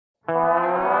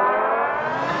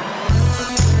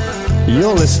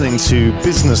You're listening to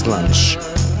Business Lunch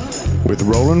with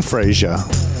Roland Frasier.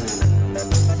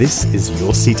 This is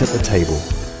your seat at the table.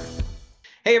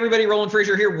 Hey everybody, Roland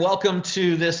Frasier here. Welcome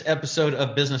to this episode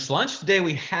of Business Lunch. Today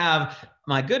we have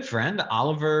my good friend,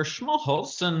 Oliver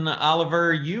Schmalholz. And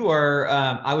Oliver, you are,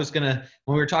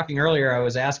 when we were talking earlier, I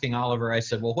was asking Oliver, I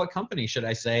said, well, what company should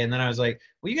I say? And then I was like,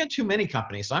 well, you got too many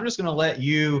companies. So I'm just gonna let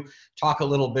you talk a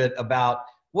little bit about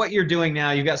what you're doing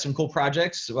now. You've got some cool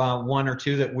projects, one or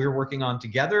two that we're working on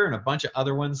together, and a bunch of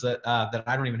other ones that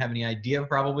I don't even have any idea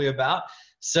probably about.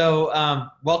 So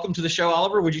welcome to the show,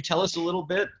 Oliver. Would you tell us a little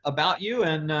bit about you,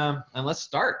 and let's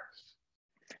start.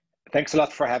 Thanks a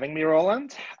lot for having me,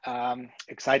 Roland.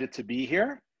 Excited to be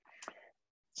here.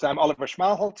 So I'm Oliver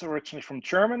Schmalholz, originally from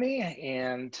Germany,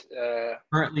 and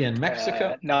currently in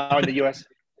Mexico. Now in the US.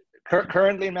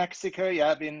 Currently in Mexico.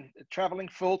 Yeah, I've been traveling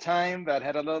full time, but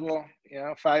had a little,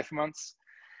 5 months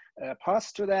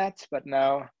pause to that, but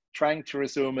now trying to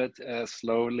resume it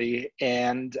slowly.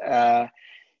 And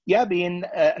being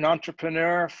an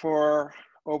entrepreneur for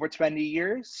over 20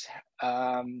 years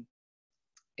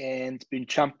and been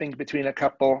jumping between a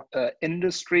couple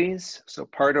industries. So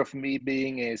part of me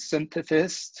being a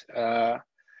synthesist,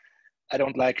 I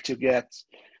don't like to get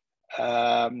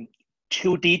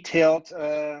too detailed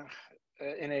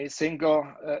in a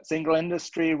single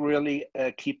industry. Really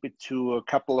keep it to a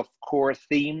couple of core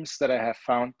themes that I have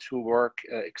found to work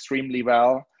extremely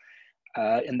well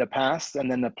in the past, and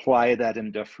then apply that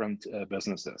in different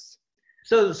businesses.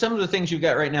 So some of the things you've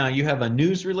got right now, you have a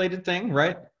news related thing,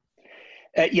 right?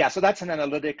 So that's an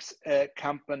analytics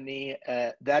company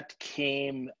that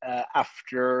came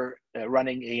after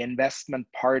running an investment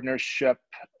partnership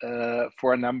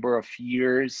for a number of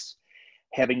years,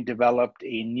 having developed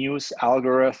a news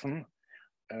algorithm,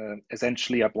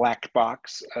 essentially a black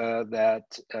box that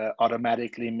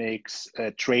automatically makes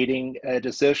trading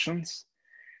decisions.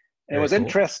 It was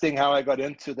interesting how I got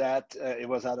into that. It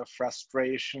was out of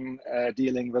frustration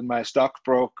dealing with my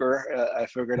stockbroker. I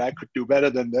figured I could do better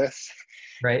than this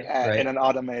in an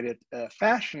automated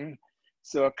fashion.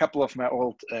 So a couple of my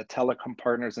old telecom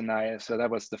partners and I, so that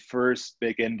was the first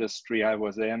big industry I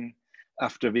was in.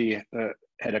 After we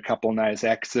had a couple nice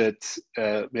exits,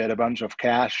 we had a bunch of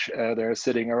cash there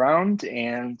sitting around,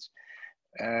 and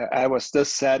I was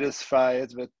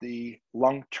dissatisfied with the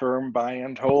long-term buy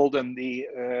and hold in the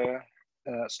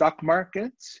stock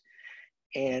markets,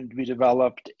 and we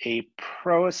developed a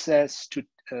process to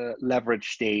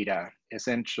leverage data,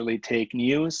 essentially take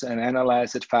news and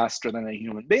analyze it faster than a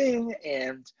human being,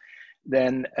 and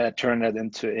then turn it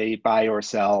into a buy or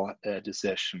sell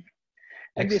decision.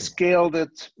 And we scaled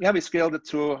it. Yeah, we scaled it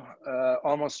to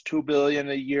almost 2 billion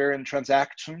a year in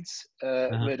transactions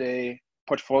with a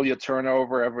portfolio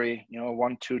turnover every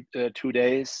 1 to 2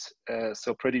 days.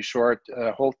 So pretty short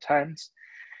hold times,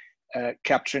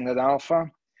 capturing that alpha.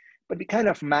 But we kind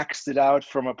of maxed it out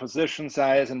from a position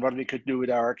size and what we could do with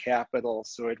our capital.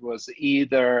 So it was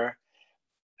either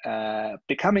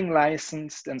becoming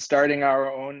licensed and starting our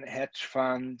own hedge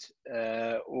fund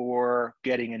or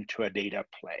getting into a data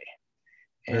play.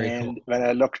 And when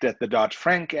I looked at the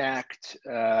Dodd-Frank Act,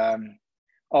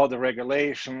 all the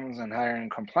regulations and hiring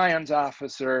a compliance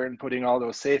officer and putting all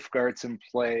those safeguards in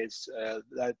place,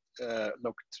 that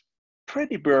looked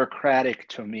pretty bureaucratic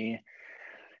to me.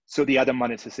 So the other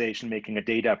monetization, making a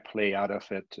data play out of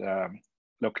it,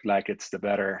 looked like it's the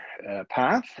better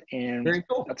path. And very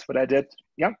cool. That's what I did.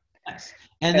 Yep. Nice.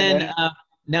 And then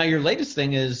now your latest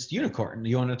thing is Unicorn.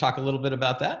 You want to talk a little bit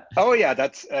about that? Oh yeah,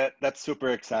 that's super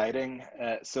exciting.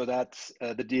 So that's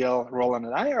the deal Roland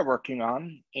and I are working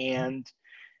on, and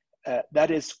that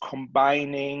is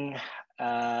combining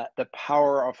the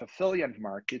power of affiliate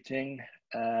marketing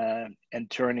and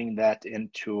turning that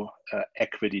into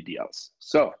equity deals.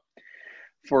 So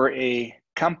for a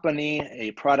company, a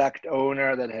product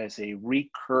owner that has a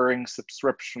recurring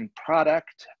subscription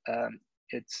product,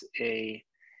 it's a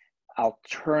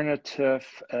alternative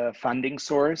funding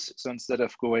source. So instead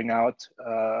of going out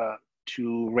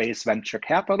to raise venture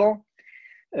capital,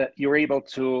 you're able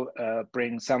to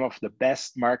bring some of the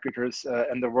best marketers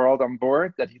in the world on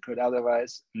board that you could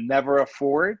otherwise never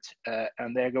afford,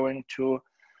 and they're going to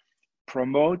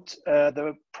promote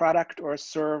the product or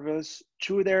service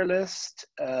to their list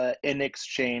in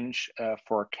exchange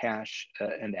for cash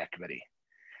and equity.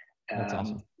 That's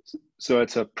awesome. So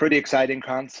it's a pretty exciting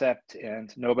concept,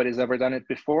 and nobody's ever done it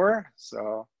before.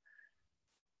 So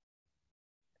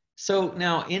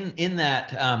now in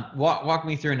that, walk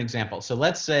me through an example. So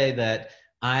let's say that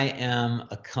I am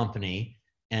a company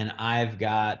and I've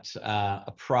got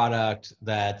a product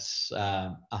that's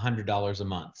 $100 a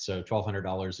month, so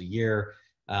 $1,200 a year.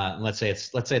 let's say it's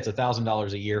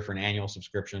 $1,000 a year for an annual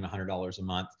subscription, $100 a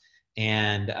month.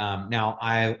 And now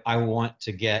I want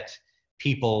to get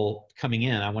people coming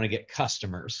in. I want to get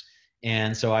customers.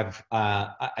 And so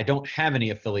I don't have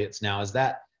any affiliates now. Is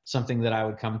that something that I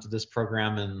would come to this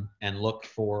program and look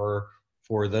for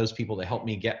those people to help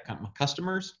me get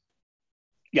customers?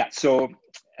 Yeah, so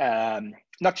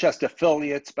not just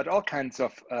affiliates, but all kinds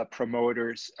of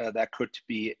promoters that could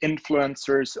be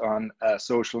influencers on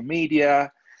social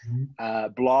media,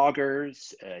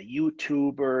 bloggers,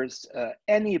 YouTubers,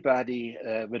 anybody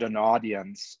with an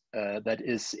audience that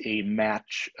is a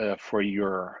match for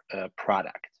your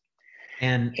product.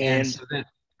 And so then,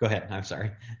 go ahead. I'm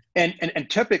sorry. And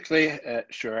typically,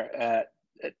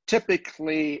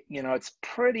 typically, it's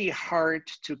pretty hard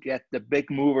to get the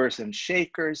big movers and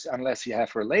shakers unless you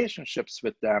have relationships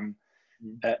with them.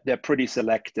 They're pretty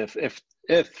selective.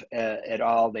 If at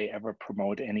all they ever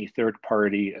promote any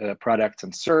third-party products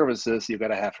and services, you got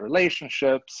to have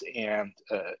relationships, and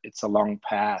it's a long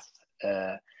path,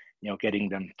 getting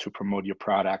them to promote your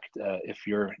product if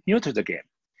you're new to the game.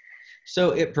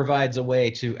 So it provides a way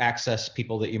to access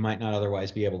people that you might not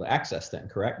otherwise be able to access then,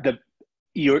 correct?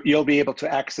 You'll be able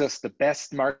to access the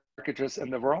best marketers in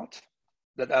the world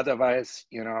that otherwise,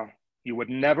 you would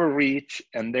never reach,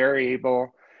 and they're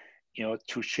able,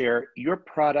 to share your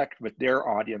product with their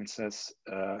audiences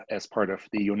as part of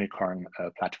the Unicorn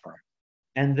platform.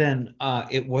 And then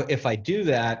if I do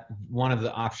that, one of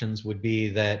the options would be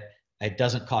that it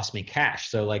doesn't cost me cash.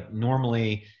 So like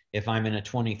normally, if I'm in a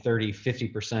 20, 30,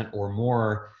 50% or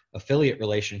more affiliate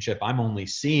relationship, I'm only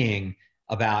seeing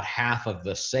about half of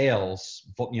the sales,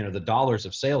 the dollars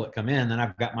of sale that come in. Then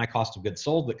I've got my cost of goods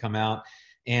sold that come out,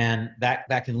 and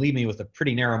that can leave me with a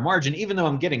pretty narrow margin, even though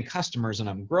I'm getting customers and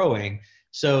I'm growing.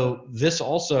 So this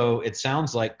also, it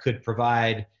sounds like, could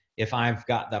provide, if I've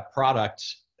got the product,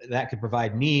 that could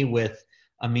provide me with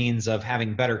a means of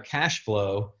having better cash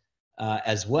flow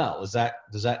as well. Does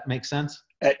that make sense?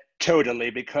 Totally,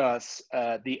 because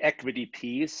the equity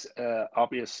piece,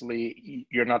 obviously,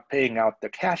 you're not paying out the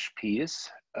cash piece.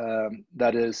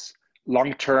 That is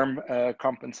long-term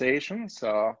compensation.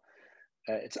 So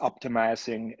it's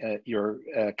optimizing your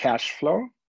cash flow.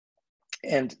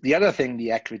 And the other thing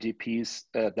the equity piece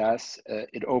does,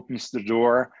 it opens the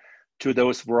door to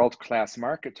those world-class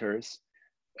marketers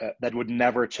that would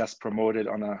never just promote it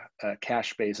on a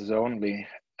cash basis only.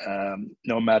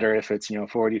 No matter if it's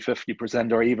 40,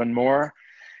 50% or even more,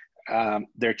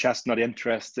 they're just not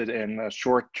interested in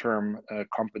short-term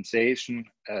compensation.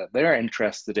 They're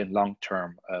interested in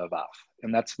long-term wealth,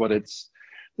 and that's what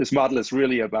this model is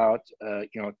really about.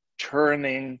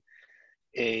 Turning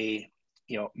a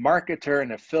marketer,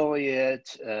 an affiliate,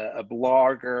 a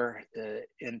blogger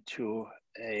into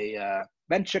a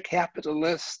venture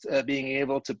capitalist, being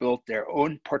able to build their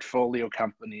own portfolio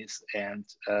companies and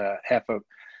have a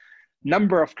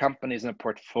number of companies in a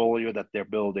portfolio that they're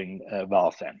building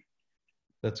wealth in.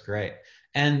 That's great.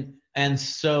 And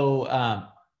so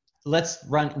let's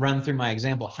run through my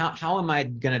example. How am I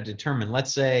going to determine?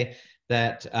 Let's say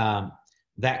that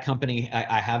that company,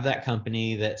 I have that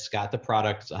company that's got the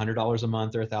product. It's $100 a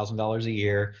month or $1,000 a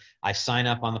year. I sign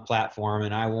up on the platform,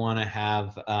 and I want to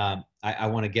have I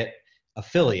want to get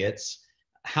affiliates.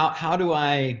 How do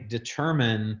I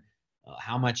determine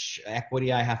how much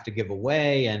equity I have to give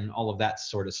away and all of that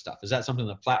sort of stuff? Is that something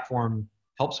the platform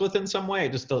helps with in some way?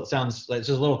 It just sounds like it's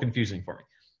just a little confusing for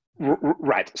me.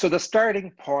 Right. So the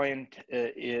starting point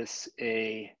is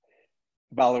a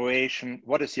valuation.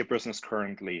 What is your business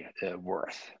currently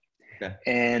worth? Okay.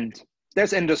 And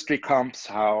there's industry comps,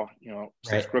 how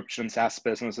subscription SaaS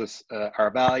businesses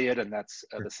are valued, and that's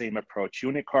the same approach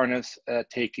Unicorn is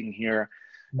taking here,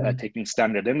 taking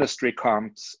standard industry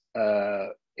comps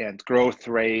and growth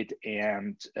rate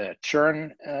and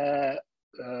churn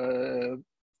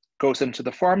goes into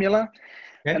the formula.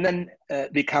 Okay. And then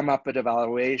we come up with a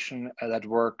valuation that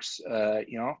works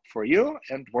for you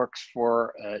and works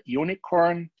for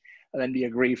Unicorn. And then we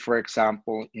agree, for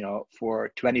example,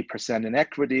 for 20% in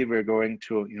equity, we're going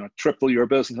to triple your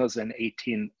business in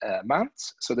 18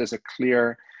 months. So there's a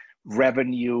clear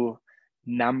revenue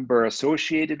number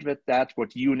associated with that,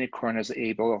 what Unicorn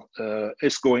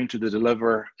is going to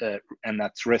deliver, and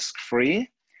that's risk-free.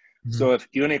 Mm-hmm. So if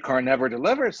Unicorn never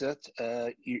delivers it,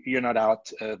 you're not out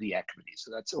the equity.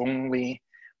 So that's only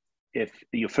if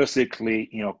you physically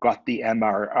got the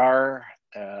MRR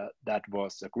that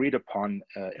was agreed upon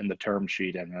in the term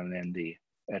sheet and then in the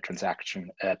transaction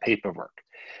paperwork.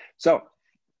 So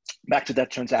back to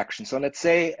that transaction. So let's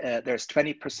say there's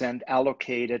 20%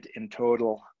 allocated in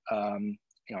total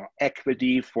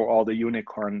equity for all the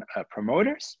Unicorn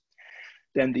promoters.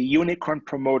 Then the unicorn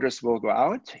promoters will go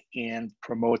out and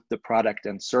promote the product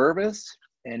and service.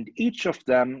 And each of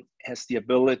them has the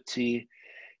ability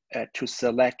to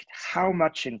select how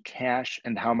much in cash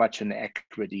and how much in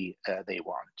equity they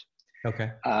want.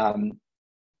 Okay.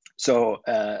 So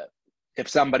if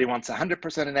somebody wants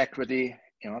 100% in equity,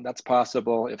 that's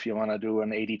possible. If you want to do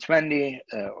an 80-20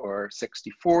 or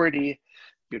 60-40,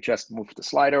 you just move the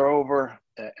slider over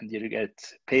and you get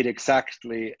paid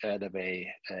exactly the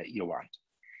way you want.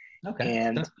 Okay.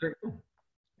 And That's very cool.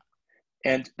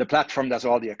 And the platform does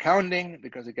all the accounting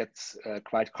because it gets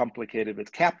quite complicated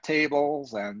with cap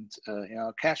tables and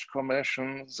cash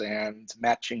commissions and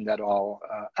matching that all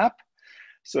up.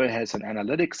 So it has an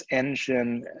analytics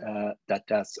engine that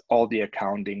does all the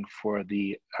accounting for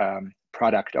the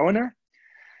product owner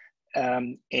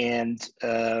and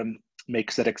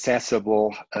makes it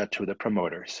accessible to the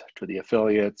promoters, to the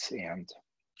affiliates and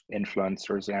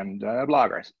influencers and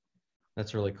bloggers.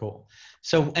 That's really cool.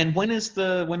 So, and when is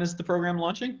the program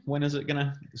launching? When is it going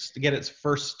to get its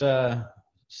first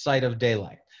sight of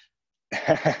daylight?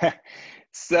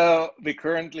 So we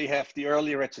currently have the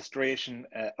early registration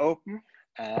open,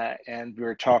 and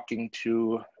we're talking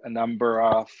to a number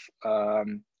of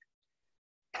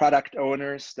product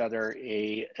owners that are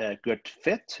a good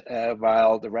fit,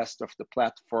 while the rest of the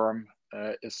platform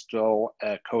is still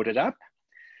coded up.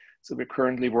 So we're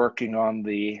currently working on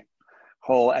the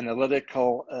whole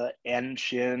analytical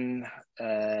engine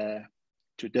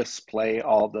to display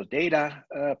all the data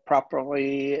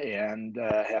properly and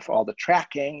have all the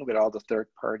tracking with all the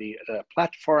third-party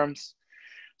platforms.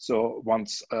 So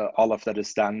once all of that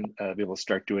is done, we will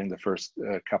start doing the first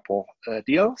couple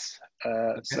deals.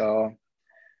 Okay. So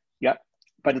yeah,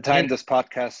 by the time this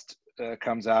podcast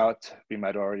comes out, we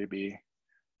might already be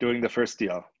doing the first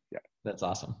deal. Yeah. That's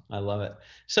awesome. I love it.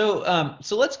 So,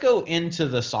 so let's go into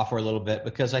the software a little bit,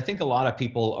 because I think a lot of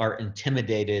people are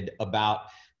intimidated about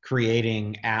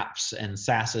creating apps and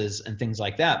SaaSes and things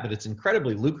like that, but it's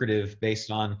incredibly lucrative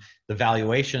based on the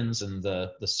valuations and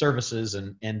the services.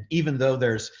 And even though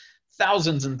there's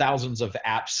thousands and thousands of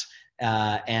apps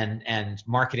and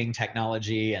marketing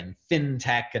technology and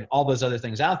fintech and all those other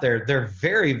things out there, they're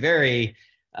very, very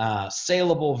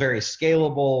saleable, very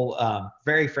scalable,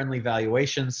 very friendly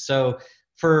valuations. So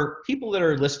for people that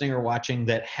are listening or watching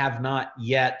that have not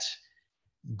yet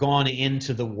gone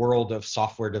into the world of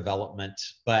software development,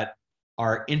 but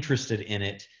are interested in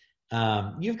it,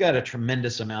 you've got a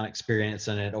tremendous amount of experience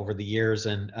in it over the years.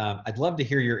 And I'd love to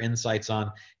hear your insights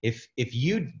on if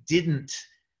you didn't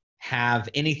have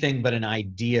anything but an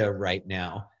idea right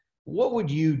now, what would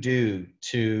you do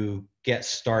to get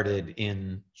started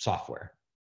in software?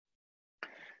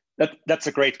 That's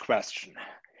a great question.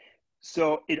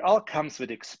 So it all comes with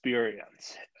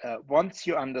experience. Once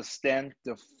you understand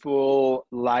the full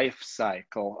life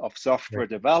cycle of software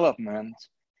development,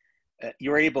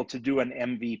 you're able to do an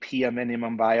MVP, a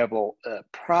minimum viable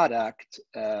product,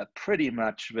 pretty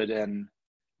much within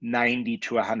 90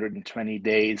 to 120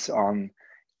 days on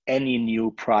any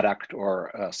new product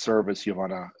or service you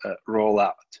want to roll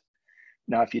out.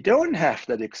 Now, if you don't have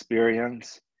that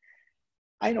experience,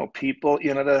 I know people,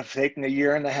 that have taken a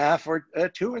year and a half or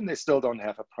two, and they still don't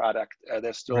have a product.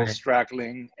 They're still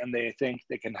struggling, and they think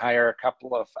they can hire a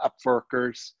couple of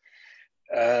Upworkers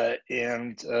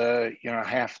and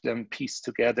have them piece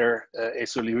together a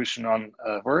solution on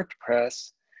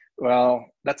WordPress. Well,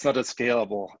 that's not a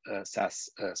scalable SaaS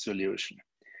solution.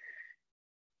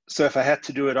 So if I had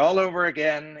to do it all over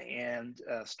again and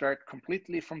start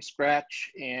completely from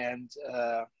scratch, and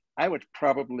I would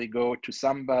probably go to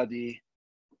somebody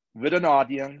with an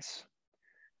audience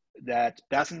that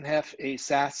doesn't have a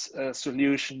SaaS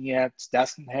solution yet,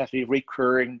 doesn't have a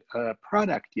recurring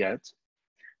product yet,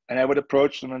 and I would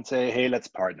approach them and say, hey, let's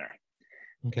partner.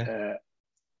 Okay.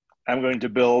 I'm going to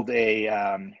build a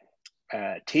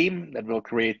team that will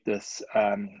create this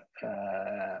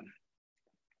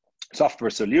software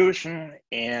solution,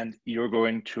 and you're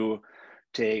going to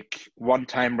take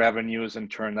one-time revenues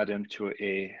and turn that into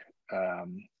a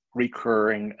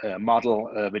recurring model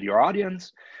with your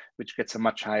audience, which gets a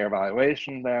much higher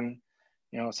valuation than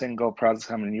single products.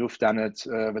 I mean, you've done it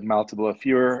with multiple of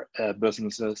your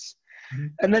businesses. Mm-hmm.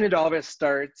 And then it always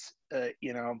starts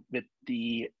with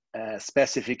the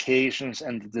specifications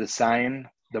and the design.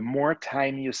 The more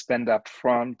time you spend up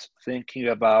front thinking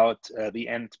about the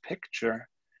end picture,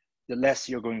 the less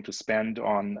you're going to spend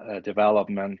on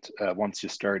development once you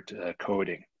start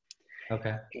coding.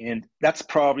 Okay. And that's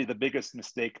probably the biggest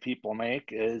mistake people make,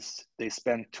 is they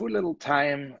spend too little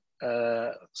time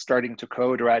starting to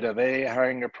code right away,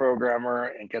 hiring a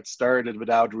programmer, and get started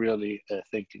without really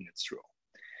thinking it through.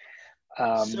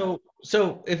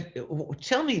 So if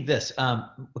tell me this,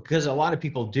 because a lot of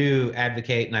people do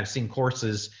advocate, and I've seen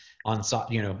courses on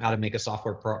how to make a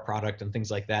software product and things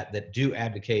like that do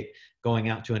advocate going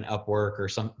out to an Upwork or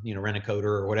some Rent-A-Coder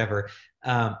or whatever.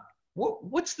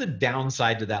 What's the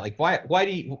downside to that? Like why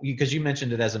do you, because you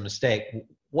mentioned it as a mistake,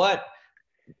 why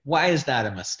is that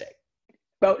a mistake?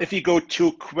 Well, if you go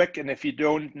too quick and if you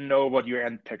don't know what your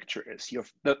end picture is,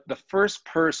 the first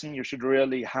person you should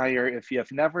really hire, if you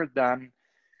have never done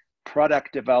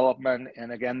product development,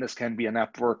 and again, this can be an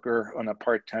app worker on a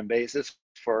part-time basis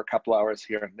for a couple hours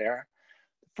here and there.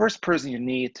 The first person you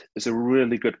need is a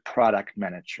really good product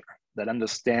manager that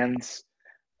understands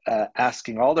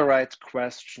asking all the right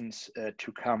questions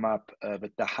to come up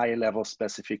with the high-level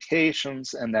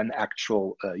specifications and then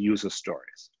actual user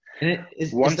stories. And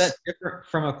is that different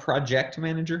from a project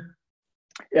manager?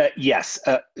 Yes.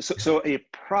 So a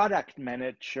product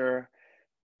manager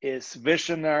is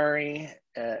visionary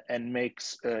and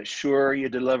makes sure you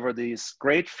deliver these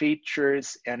great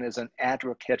features and is an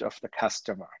advocate of the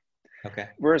customer. Okay.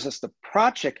 Versus the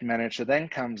project manager then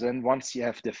comes in once you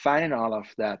have defined all of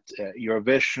that, your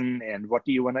vision and what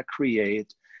do you want to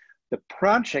create. The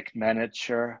project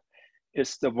manager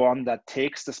is the one that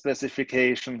takes the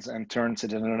specifications and turns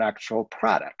it into an actual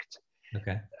product.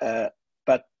 Okay.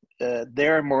 But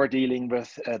they're more dealing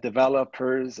with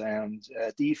developers and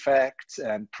defects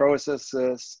and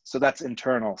processes. So that's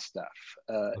internal stuff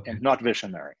and not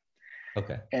visionary.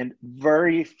 Okay. And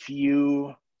very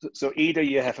few, so either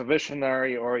you have a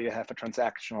visionary or you have a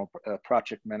transactional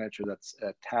project manager that's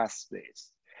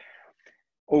task-based.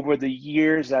 Over the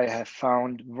years, I have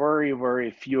found very,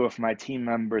 very few of my team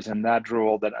members in that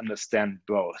role that understand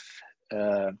both.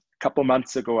 A couple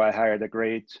months ago, I hired a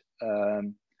great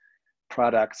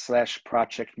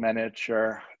product/project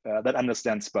manager that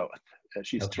understands both.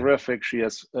 She's terrific. She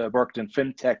has worked in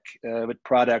fintech with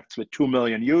products with 2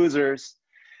 million users.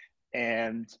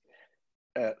 And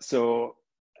so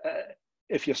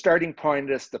if your starting point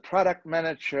is the product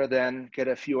manager, then get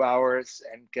a few hours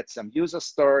and get some user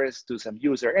stories, do some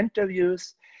user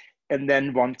interviews. And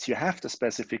then once you have the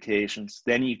specifications,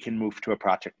 then you can move to a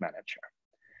project manager.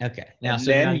 Okay. Now, and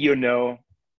then no,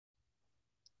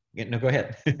 go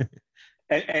ahead.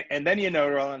 and then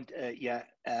Roland,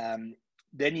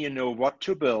 then you know what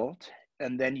to build,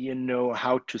 and then you know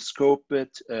how to scope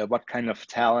it, what kind of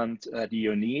talent do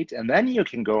you need, and then you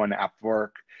can go on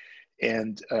Upwork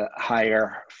and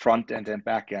hire front-end and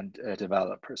back-end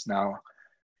developers. Now,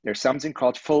 there's something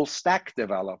called full-stack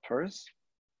developers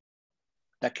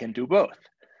that can do both,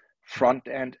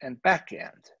 front-end and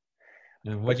back-end.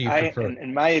 And what do you prefer?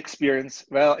 In my experience,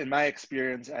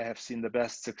 I have seen the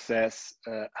best success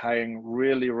hiring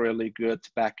really, really good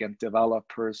back-end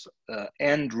developers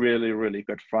and really, really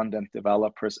good front-end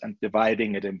developers and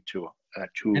dividing it into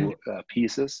two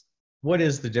pieces. What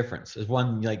is the difference? Is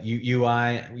one like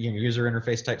UI, user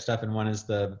interface type stuff, and one is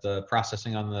the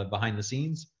processing on the behind the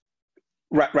scenes?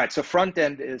 Right. So front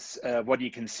end is what you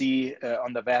can see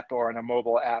on the web or on a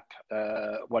mobile app,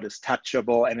 what is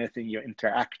touchable, anything you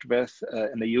interact with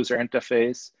in the user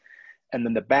interface. And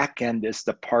then the back end is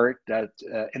the part that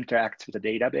interacts with the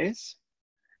database.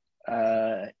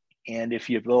 And if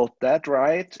you build that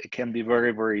right, it can be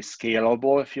very, very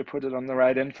scalable if you put it on the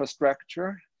right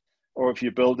infrastructure. Or if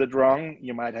you build it wrong,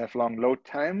 you might have long load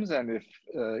times. And if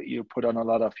you put on a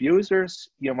lot of users,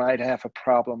 you might have a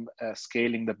problem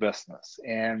scaling the business.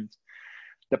 And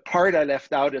the part I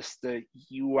left out is the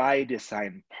UI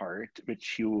design part,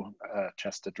 which you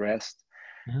just addressed.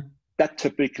 Mm-hmm. That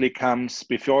typically comes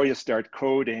before you start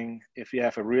coding. If you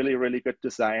have a really, really good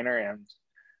designer, and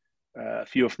a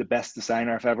few of the best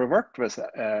designers I've ever worked with,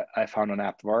 I found on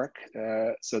Upwork.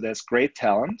 So there's great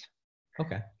talent.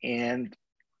 Okay. And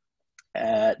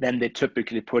then they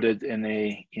typically put it in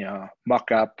a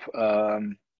mock-up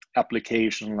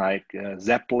application like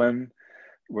Zeppelin,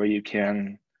 where you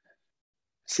can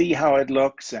see how it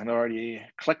looks and already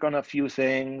click on a few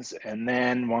things. And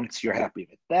then once you're happy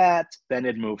with that, then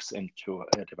it moves into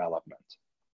development.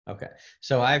 Okay.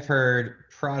 So I've heard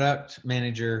product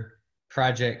manager,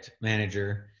 project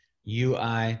manager,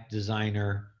 UI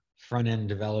designer, front-end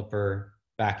developer,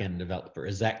 back-end developer.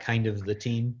 Is that kind of the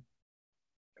team?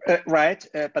 Right,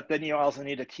 but then you also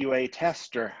need a QA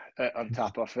tester on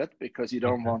top of it, because you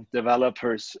don't want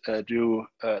developers do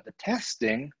the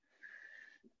testing.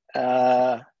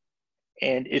 And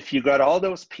if you got all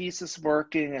those pieces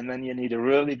working, and then you need a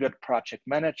really good project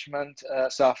management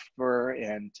software,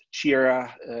 and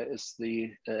Jira is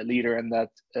the leader in that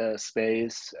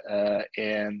space,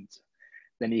 and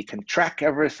then you can track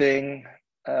everything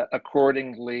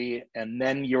accordingly, and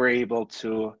then you're able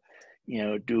to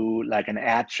do like an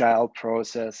agile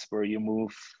process where you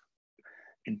move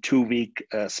in 2-week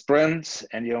sprints,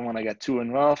 and you don't want to get too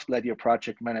involved. Let your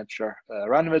project manager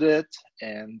run with it,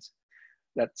 and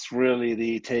that's really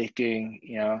the taking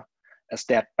a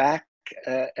step back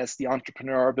as the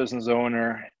entrepreneur or business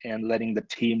owner, and letting the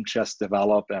team just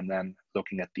develop, and then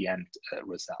looking at the end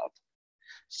result.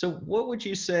 So what would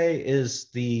you say is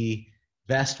the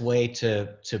best way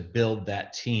to build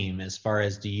that team? As far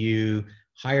as, do you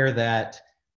hire that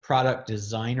product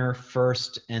designer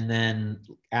first and then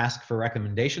ask for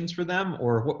recommendations for them?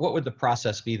 Or what would the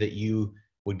process be that you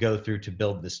would go through to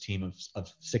build this team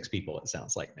of 6 people, it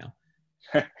sounds like now?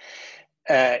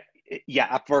 Yeah,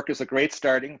 Upwork is a great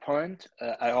starting point.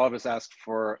 I always ask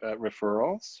for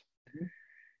referrals.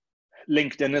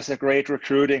 LinkedIn is a great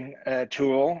recruiting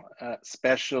tool,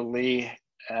 especially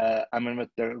with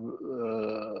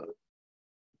the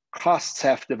costs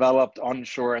have developed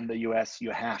onshore in the US.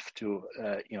 You have to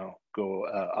go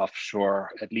offshore,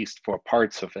 at least for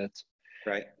parts of it.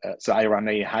 Right. So I run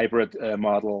a hybrid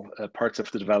model. Parts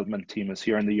of the development team is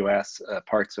here in the US,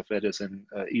 parts of it is in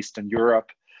Eastern Europe.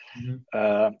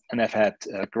 And I've had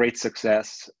great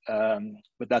success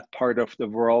with that part of the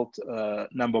world.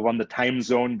 Number one, the time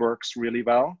zone works really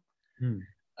well.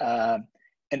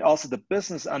 And also the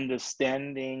business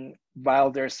understanding.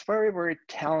 While there's very, very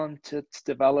talented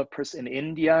developers in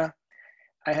India,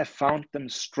 I have found them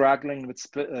struggling with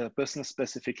business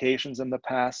specifications in the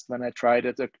past when I tried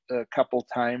it a couple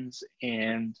times,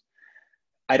 and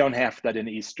I don't have that in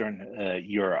Eastern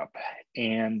Europe.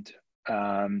 And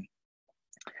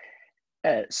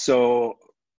so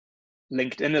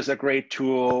LinkedIn is a great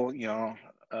tool,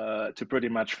 to pretty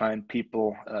much find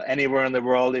people anywhere in the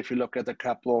world. If you look at a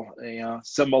couple,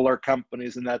 similar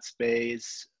companies in that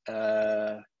space,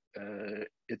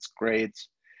 it's great.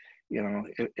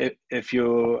 If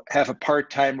you have a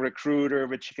part-time recruiter,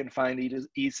 which you can find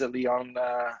easily on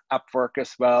Upwork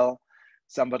as well,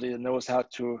 somebody that knows how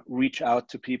to reach out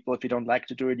to people. If you don't like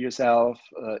to do it yourself,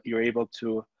 you're able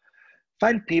to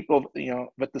find people,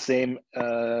 with the same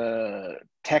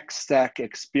tech stack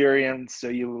experience. So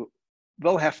you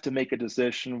will have to make a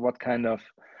decision: what kind of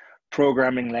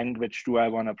programming language do I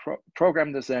want to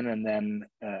program this in, and then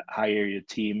hire your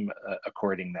team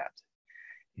according that.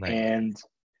 Right. And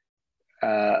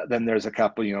then there's a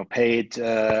couple, paid,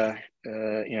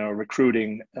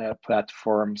 recruiting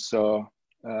platforms. So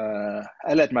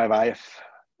I let my wife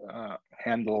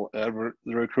handle the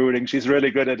recruiting. She's really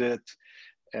good at it.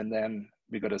 And then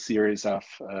we got a series of,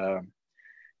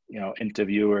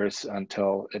 interviewers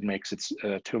until it makes it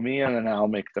to me, and then I'll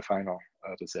make the final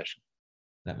decision.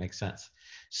 That makes sense.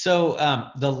 So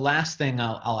the last thing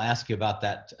I'll ask you about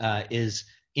that is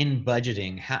in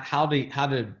budgeting.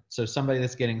 So somebody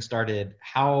that's getting started,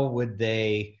 how would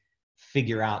they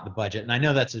figure out the budget? And I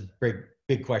know that's a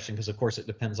big question, because of course it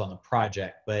depends on the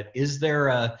project, but is there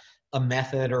a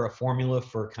method or a formula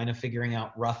for kind of figuring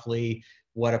out roughly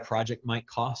what a project might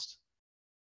cost?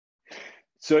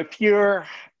 So if you're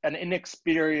an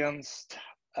inexperienced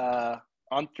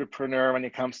entrepreneur when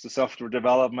it comes to software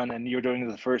development, and you're doing it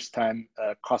the first time,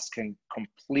 costs can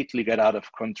completely get out of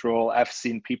control. I've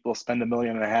seen people spend $1.5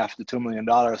 million to $2 million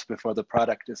before the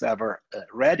product is ever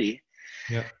ready.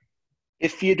 Yeah.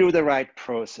 If you do the right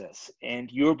process and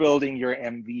you're building your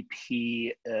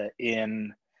MVP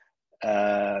in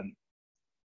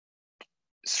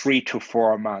 3 to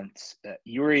 4 months,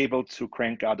 you're able to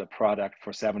crank out a product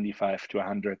for 75 to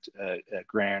 100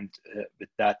 grand with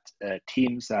that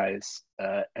team size,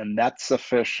 and that's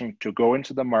sufficient to go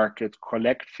into the market,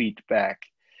 collect feedback,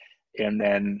 and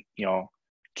then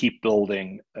keep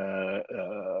building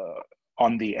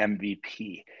on the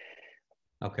MVP.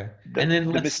 Okay. And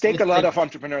then the mistake a lot of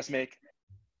entrepreneurs make.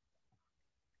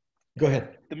 Go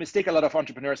ahead. The mistake a lot of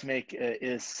entrepreneurs make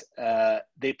is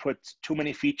they put too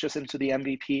many features into the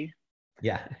MVP.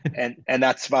 Yeah. and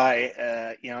that's why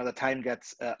the time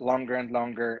gets longer and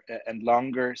longer and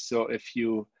longer. So if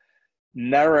you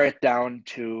narrow it down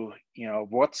to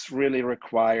what's really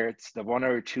required, the 1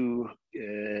 or 2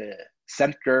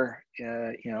 center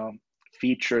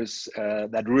features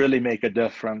that really make a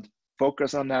difference,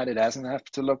 focus on that. It doesn't have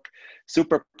to look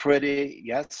super pretty.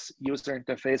 Yes, user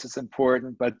interface is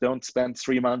important, but don't spend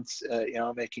 3 months,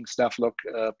 making stuff look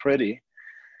pretty.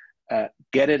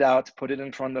 Get it out, put it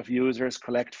in front of users,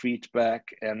 collect feedback,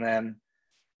 and then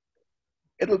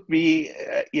it'll be,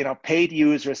 paid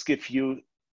users give you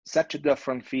such a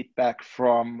different feedback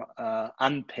from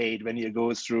unpaid when you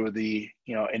go through the,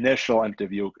 initial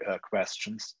interview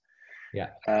questions.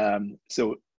 Yeah.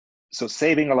 So so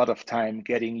saving a lot of time,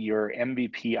 getting your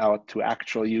MVP out to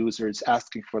actual users,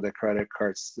 asking for their credit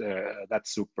cards,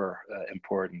 that's super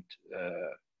important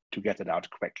to get it out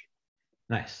quick.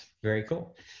 Nice. Very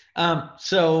cool.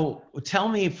 So tell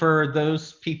me, for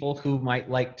those people who might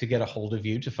like to get a hold of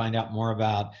you to find out more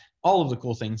about all of the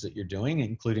cool things that you're doing,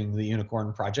 including the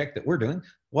Unicorn project that we're doing,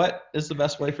 what is the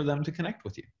best way for them to connect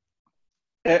with you?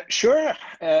 Sure.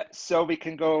 So we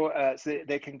can go. So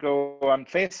they can go on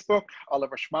Facebook,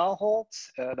 Oliver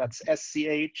Schmalholz. That's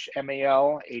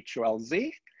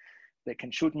SCHMALHOLZ. They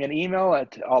can shoot me an email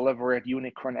at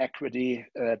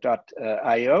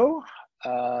oliver@unicornequity.io,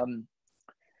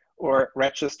 or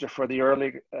register for the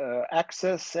early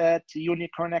access at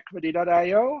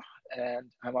unicornequity.io.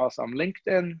 And I'm also on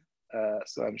LinkedIn,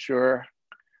 so I'm sure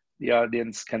the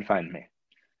audience can find me.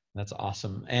 That's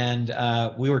awesome. And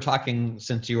we were talking,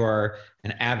 since you are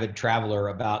an avid traveler,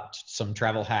 about some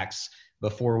travel hacks.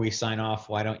 Before we sign off,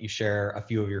 why don't you share a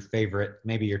few of your favorite,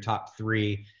 maybe your top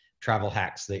 3 travel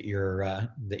hacks that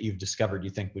you've discovered you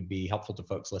think would be helpful to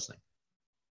folks listening?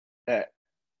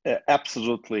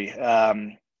 Absolutely.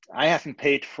 I haven't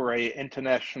paid for a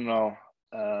international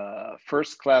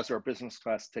first class or business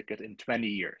class ticket in 20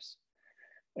 years.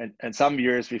 And some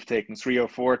years we've taken 3 or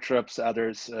 4 trips,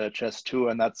 others just 2,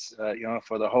 and that's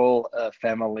for the whole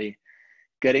family.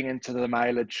 Getting into the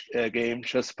mileage game,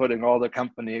 just putting all the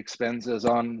company expenses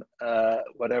on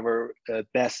whatever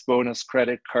best bonus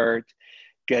credit card,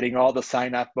 getting all the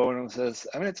sign-up bonuses.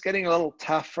 I mean, it's getting a little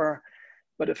tougher,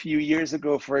 but a few years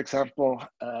ago, for example,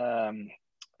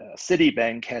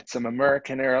 Citibank had some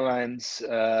American Airlines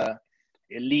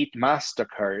Elite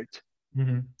MasterCard.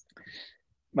 Mm-hmm.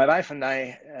 My wife and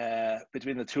I,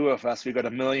 between the two of us, we got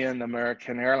 1 million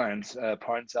American Airlines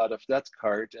points out of that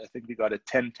card. I think we got it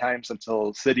 10 times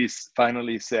until Citi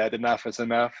finally said enough is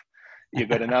enough. You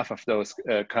got enough of those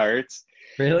cards.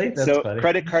 Really? That's so funny.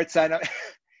 Credit card sign up.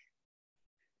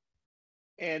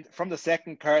 And from the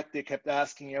second card, they kept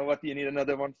asking, what do you need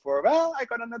another one for? Well, I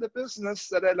got another business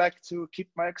that I like to keep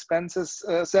my expenses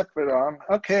separate on.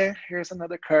 Okay, here's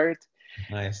another card.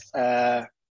 Nice.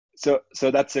 So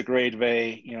that's a great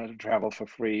way, to travel for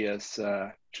free, is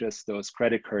just those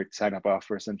credit card sign-up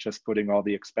offers and just putting all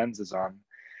the expenses on.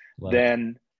 Love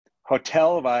then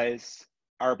hotel-wise,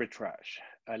 arbitrage.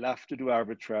 I love to do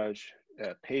arbitrage,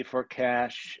 pay for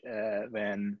cash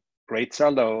when rates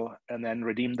are low, and then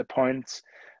redeem the points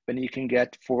when you can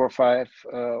get 4 or 5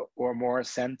 or more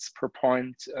cents per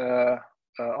point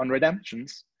on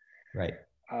redemptions. Right.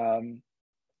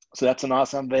 So that's an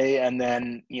awesome way. And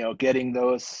then, getting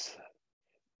those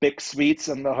big suites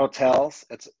in the hotels.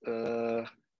 It's to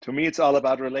me, it's all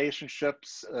about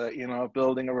relationships,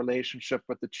 building a relationship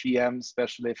with the GM,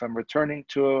 especially if I'm returning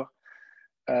to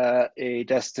a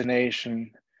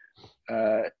destination.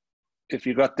 If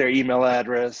you got their email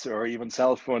address or even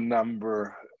cell phone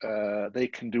number, they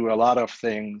can do a lot of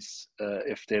things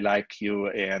if they like you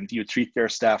and you treat their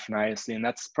staff nicely. And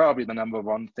that's probably the number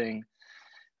one thing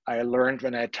I learned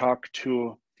when I talked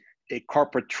to a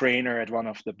corporate trainer at one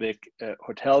of the big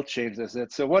hotel chains. I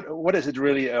said, so what is it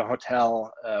really a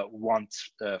hotel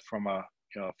wants from a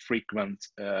frequent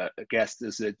guest?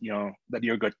 Is it that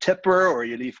you're a good tipper or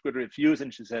you leave good reviews?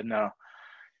 And she said, no,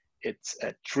 it's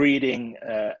treating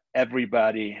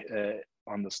everybody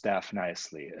on the staff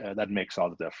nicely. That makes all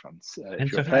the difference.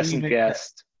 If you're a pleasant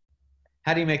guest.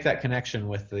 How do you make that connection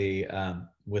with the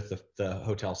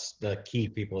hotels, the key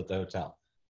people at the hotel?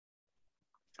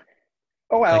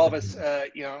 Oh, I always,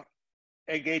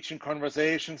 engage in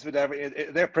conversations with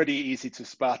they're pretty easy to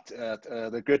spot.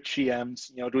 The good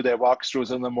GMs, do their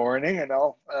walkthroughs in the morning, and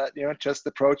I'll, just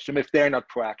approach them if they're not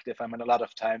proactive. I mean, a lot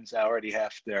of times I already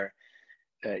have their,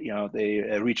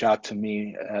 they reach out to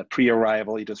me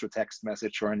pre-arrival, either through text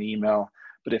message or an email.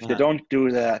 But if they don't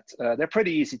do that, they're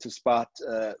pretty easy to spot,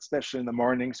 especially in the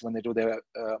mornings when they do their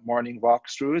morning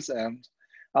walkthroughs. And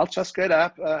I'll just get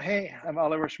up, hey, I'm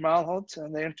Oliver Schmalholz,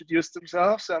 and they introduce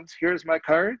themselves, and here's my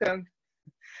card, and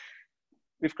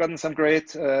we've gotten some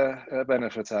great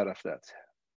benefits out of that.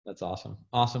 That's awesome.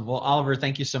 Awesome. Well, Oliver,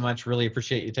 thank you so much. Really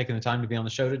appreciate you taking the time to be on the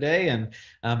show today, and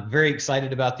I'm very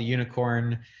excited about the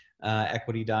Unicorn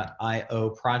Equity.io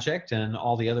project and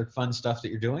all the other fun stuff that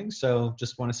you're doing. So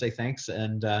just want to say thanks,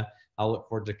 and I'll look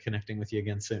forward to connecting with you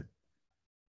again soon.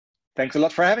 Thanks a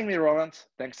lot for having me, Roland.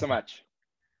 Thanks so much.